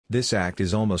This act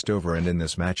is almost over, and in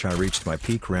this match I reached my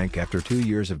peak rank after 2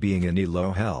 years of being in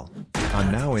elo hell.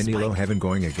 I'm now in elo heaven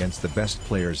going against the best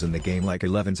players in the game like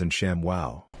Elevens and Sham.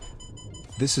 Wow.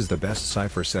 This is the best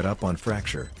Cypher setup on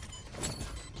Fracture.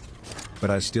 But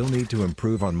I still need to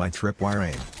improve on my tripwire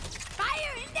aim.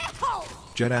 Fire in the hole!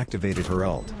 Jett activated her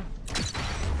ult.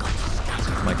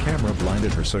 My camera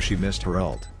blinded her so she missed her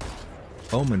ult.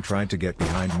 Omen tried to get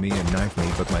behind me and knife me,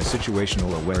 but my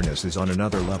situational awareness is on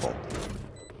another level.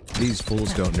 These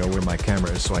fools don't know where my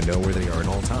camera is, so I know where they are at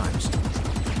all times.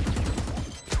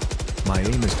 My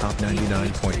aim is top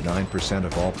 99.9%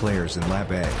 of all players in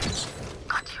lab A's.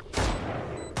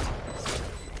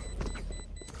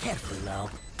 Careful now.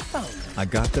 I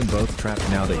got them both trapped,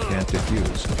 now they can't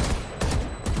defuse.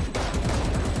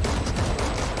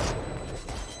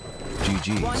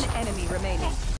 GG's. One enemy remaining.